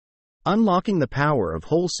Unlocking the power of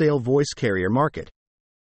wholesale voice carrier market.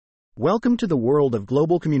 Welcome to the world of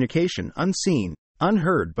global communication, unseen,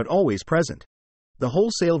 unheard but always present. The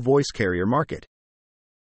wholesale voice carrier market.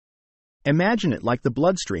 Imagine it like the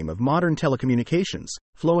bloodstream of modern telecommunications,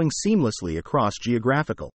 flowing seamlessly across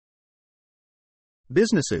geographical.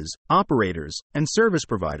 Businesses, operators, and service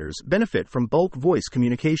providers benefit from bulk voice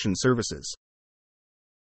communication services.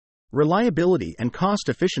 Reliability and cost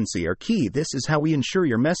efficiency are key. This is how we ensure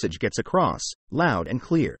your message gets across, loud and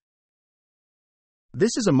clear.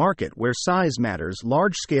 This is a market where size matters.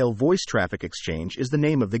 Large-scale voice traffic exchange is the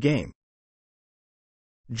name of the game.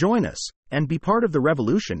 Join us and be part of the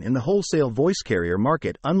revolution in the wholesale voice carrier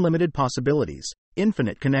market. Unlimited possibilities,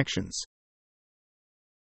 infinite connections.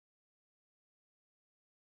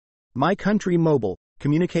 My Country Mobile,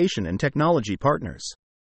 communication and technology partners.